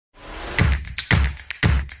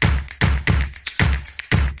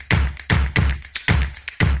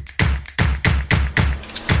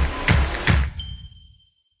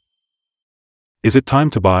Is it time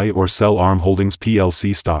to buy or sell ARM Holdings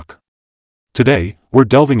plc stock? Today, we're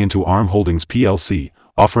delving into ARM Holdings plc,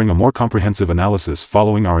 offering a more comprehensive analysis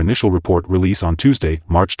following our initial report release on Tuesday,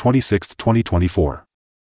 March 26, 2024.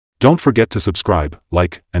 Don't forget to subscribe,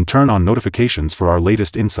 like, and turn on notifications for our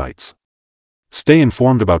latest insights. Stay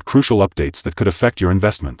informed about crucial updates that could affect your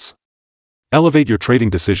investments. Elevate your trading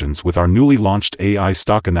decisions with our newly launched AI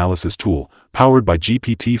stock analysis tool, powered by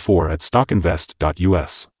GPT-4 at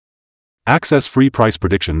StockInvest.us. Access free price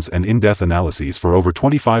predictions and in-depth analyses for over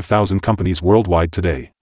 25,000 companies worldwide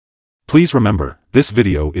today. Please remember, this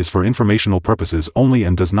video is for informational purposes only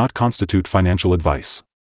and does not constitute financial advice.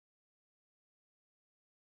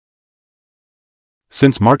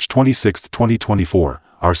 Since March 26, 2024,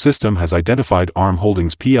 our system has identified ARM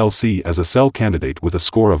Holdings plc as a sell candidate with a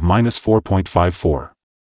score of -4.54.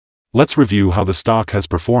 Let's review how the stock has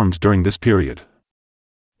performed during this period.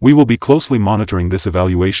 We will be closely monitoring this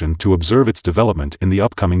evaluation to observe its development in the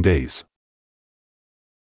upcoming days.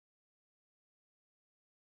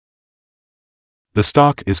 The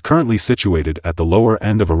stock is currently situated at the lower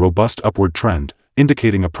end of a robust upward trend,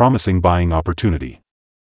 indicating a promising buying opportunity.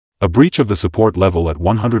 A breach of the support level at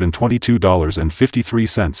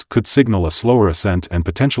 $122.53 could signal a slower ascent and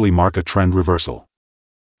potentially mark a trend reversal.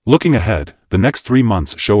 Looking ahead, the next 3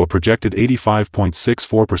 months show a projected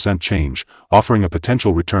 85.64% change, offering a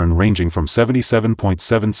potential return ranging from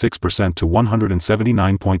 77.76% to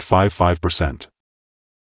 179.55%.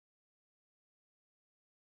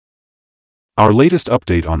 Our latest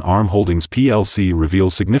update on ARM Holdings plc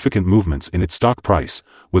reveals significant movements in its stock price,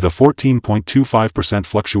 with a 14.25%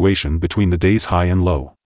 fluctuation between the day's high and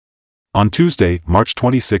low. On Tuesday, March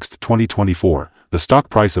 26, 2024, the stock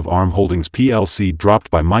price of ARM Holdings plc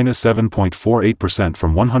dropped by -7.48%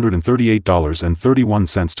 from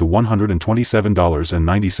 $138.31 to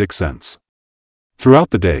 $127.96. Throughout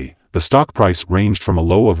the day, the stock price ranged from a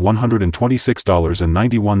low of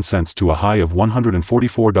 $126.91 to a high of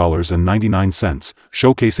 $144.99,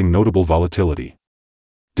 showcasing notable volatility.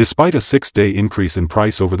 Despite a 6-day increase in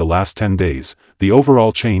price over the last 10 days, the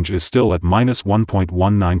overall change is still at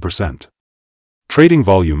 -1.19%. Trading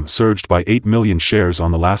volume surged by 8 million shares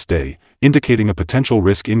on the last day, indicating a potential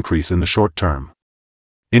risk increase in the short term.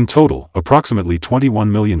 In total, approximately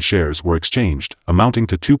 21 million shares were exchanged, amounting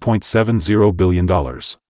to $2.70 billion.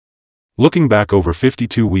 Looking back over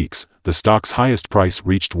 52 weeks, the stock's highest price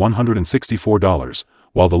reached $164,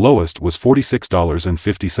 while the lowest was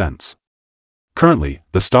 $46.50. Currently,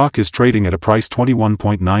 the stock is trading at a price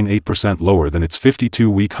 21.98% lower than its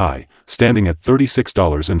 52-week high, standing at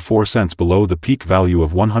 $36.04 below the peak value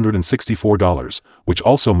of $164, which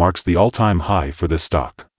also marks the all-time high for this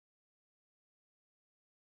stock.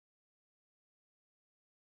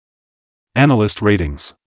 Analyst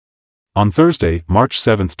ratings. On Thursday, March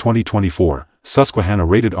 7, 2024, Susquehanna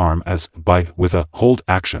rated ARM as buy with a hold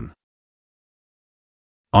action.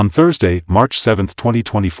 On Thursday, March 7,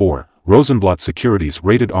 2024, Rosenblatt Securities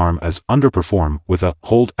rated ARM as underperform with a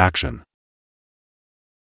hold action.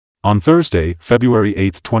 On Thursday, February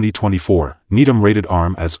 8, 2024, Needham rated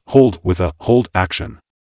ARM as hold with a hold action.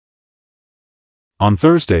 On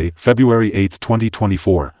Thursday, February 8,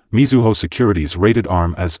 2024, Mizuho Securities rated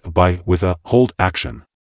ARM as buy with a hold action.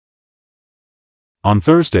 On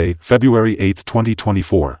Thursday, February 8,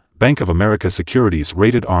 2024, Bank of America Securities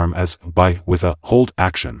rated ARM as buy with a hold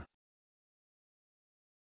action.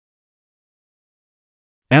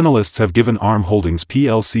 Analysts have given ARM Holdings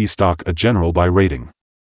plc stock a general buy rating.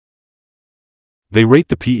 They rate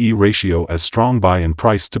the PE ratio as strong buy and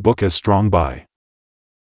price to book as strong buy.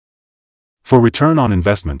 For return on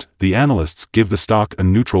investment, the analysts give the stock a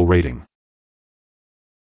neutral rating.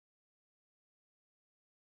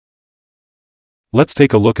 Let's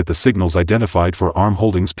take a look at the signals identified for ARM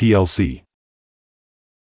Holdings plc.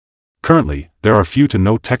 Currently, there are few to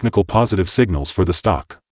no technical positive signals for the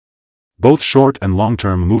stock. Both short and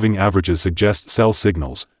long-term moving averages suggest sell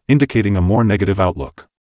signals, indicating a more negative outlook.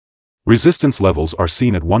 Resistance levels are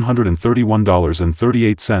seen at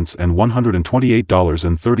 $131.38 and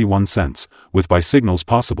 $128.31, with buy signals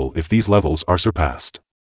possible if these levels are surpassed.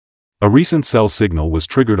 A recent sell signal was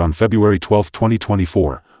triggered on February 12,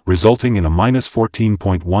 2024, resulting in a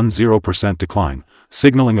 -14.10% decline,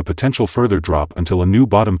 signaling a potential further drop until a new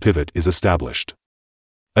bottom pivot is established.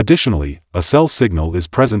 Additionally, a sell signal is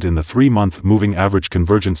present in the 3-month moving average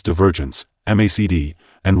convergence divergence, MACD,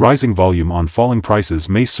 and rising volume on falling prices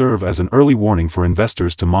may serve as an early warning for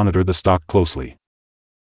investors to monitor the stock closely.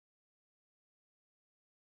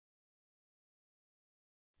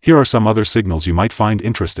 Here are some other signals you might find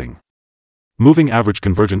interesting. Moving average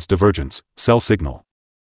convergence divergence, sell signal.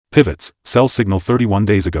 Pivots, sell signal 31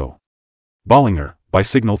 days ago. Bollinger, buy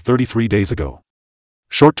signal 33 days ago.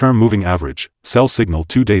 Short-term moving average, sell signal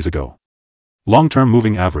 2 days ago. Long-term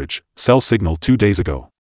moving average, sell signal 2 days ago.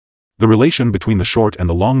 The relation between the short and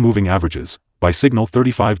the long moving averages, buy signal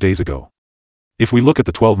 35 days ago. If we look at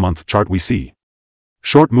the 12-month chart, we see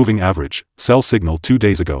short moving average, sell signal 2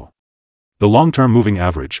 days ago. The long-term moving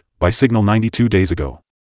average, buy signal 92 days ago.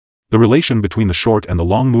 The relation between the short and the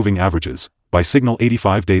long moving averages, buy signal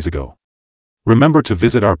 85 days ago. Remember to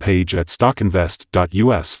visit our page at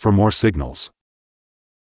StockInvest.us for more signals.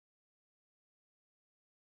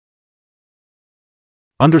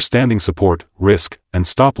 Understanding support, risk, and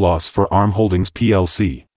stop loss for ARM Holdings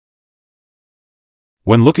plc.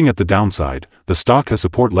 When looking at the downside, the stock has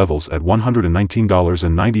support levels at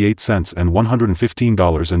 $119.98 and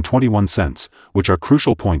 $115.21, which are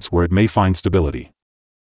crucial points where it may find stability.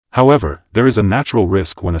 However, there is a natural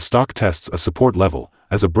risk when a stock tests a support level,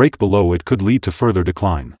 as a break below it could lead to further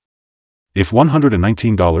decline. If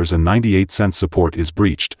 $119.98 support is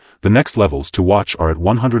breached, the next levels to watch are at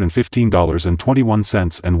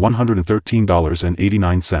 $115.21 and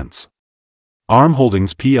 $113.89. ARM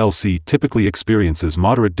Holdings plc typically experiences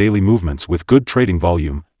moderate daily movements with good trading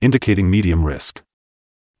volume, indicating medium risk.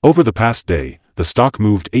 Over the past day, the stock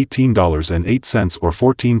moved $18.08 or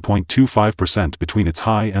 14.25% between its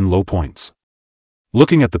high and low points.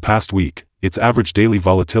 Looking at the past week, its average daily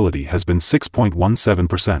volatility has been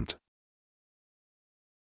 6.17%.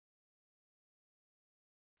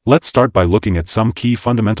 Let's start by looking at some key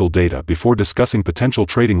fundamental data before discussing potential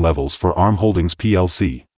trading levels for ARM Holdings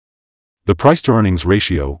plc. The price-to-earnings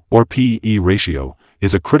ratio, or PE ratio,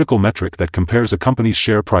 is a critical metric that compares a company's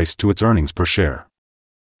share price to its earnings per share.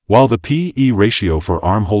 While the PE ratio for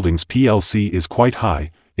ARM Holdings plc is quite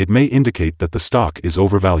high, it may indicate that the stock is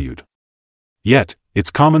overvalued. Yet,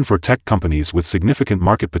 it's common for tech companies with significant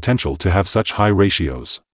market potential to have such high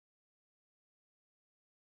ratios.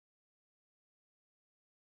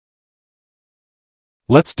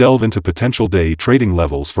 Let's delve into potential day trading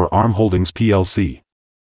levels for ARM Holdings plc.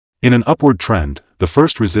 In an upward trend, the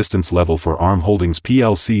first resistance level for ARM Holdings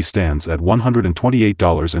plc stands at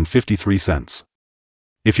 $128.53.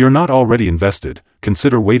 If you're not already invested,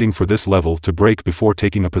 consider waiting for this level to break before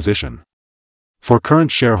taking a position. For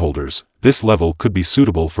current shareholders, this level could be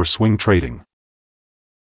suitable for swing trading.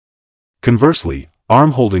 Conversely,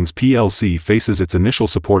 ARM Holdings plc faces its initial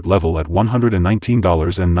support level at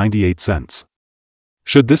 $119.98.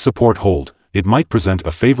 Should this support hold, it might present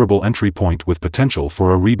a favorable entry point with potential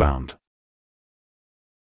for a rebound.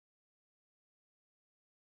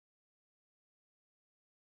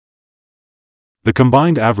 The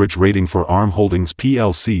combined average rating for ARM Holdings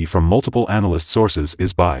plc from multiple analyst sources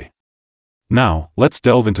is buy. Now, let's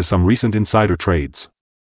delve into some recent insider trades.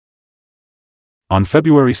 On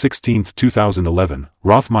February 16, 2011,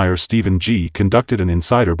 Rothmeier Stephen G. conducted an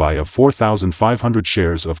insider buy of 4,500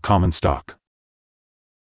 shares of common stock.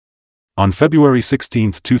 On February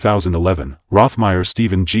 16, 2011, Rothmeier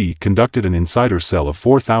Stephen G. conducted an insider sell of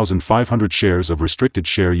 4,500 shares of restricted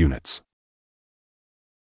share units.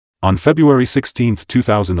 On February 16,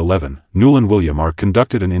 2011, Newland William R.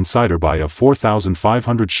 conducted an insider buy of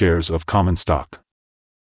 4,500 shares of common stock.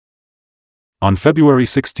 On February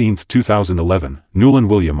 16, 2011,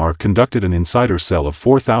 Newland William R. conducted an insider sell of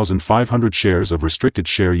 4,500 shares of restricted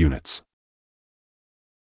share units.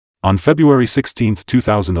 On February 16,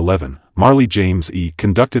 2011, Marley James E.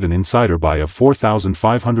 conducted an insider buy of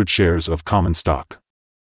 4,500 shares of common stock.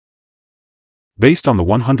 Based on the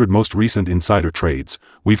 100 most recent insider trades,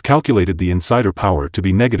 we've calculated the insider power to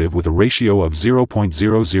be negative with a ratio of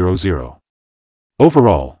 0.000.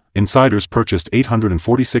 Overall, insiders purchased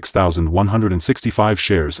 846,165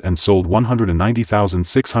 shares and sold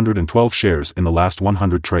 190,612 shares in the last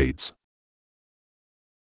 100 trades.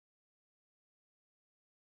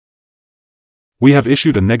 We have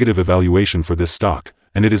issued a negative evaluation for this stock,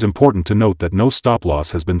 and it is important to note that no stop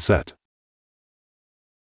loss has been set.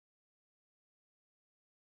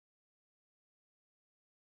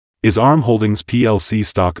 Is ARM Holdings plc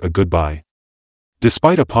stock a good buy?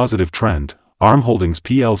 Despite a positive trend, ARM Holdings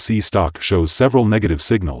plc stock shows several negative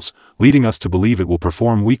signals, leading us to believe it will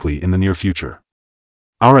perform weakly in the near future.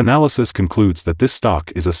 Our analysis concludes that this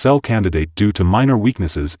stock is a sell candidate due to minor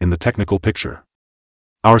weaknesses in the technical picture.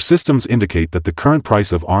 Our systems indicate that the current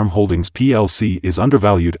price of ARM Holdings plc is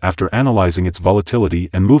undervalued after analyzing its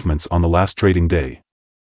volatility and movements on the last trading day.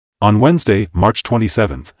 On Wednesday, March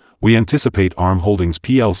 27, we anticipate ARM Holdings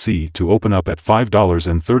plc to open up at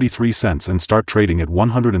 $5.33 and start trading at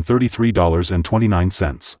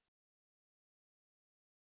 $133.29.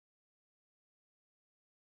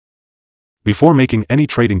 Before making any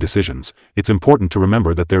trading decisions, it's important to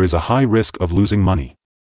remember that there is a high risk of losing money.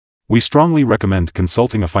 We strongly recommend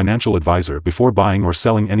consulting a financial advisor before buying or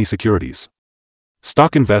selling any securities.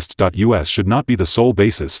 StockInvest.us should not be the sole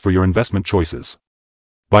basis for your investment choices.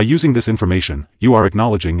 By using this information, you are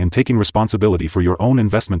acknowledging and taking responsibility for your own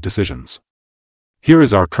investment decisions. Here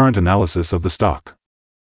is our current analysis of the stock.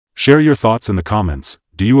 Share your thoughts in the comments.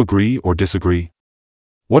 Do you agree or disagree?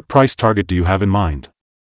 What price target do you have in mind?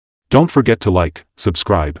 Don't forget to like,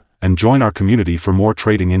 subscribe, and join our community for more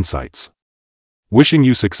trading insights. Wishing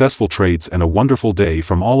you successful trades and a wonderful day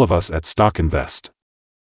from all of us at StockInvest.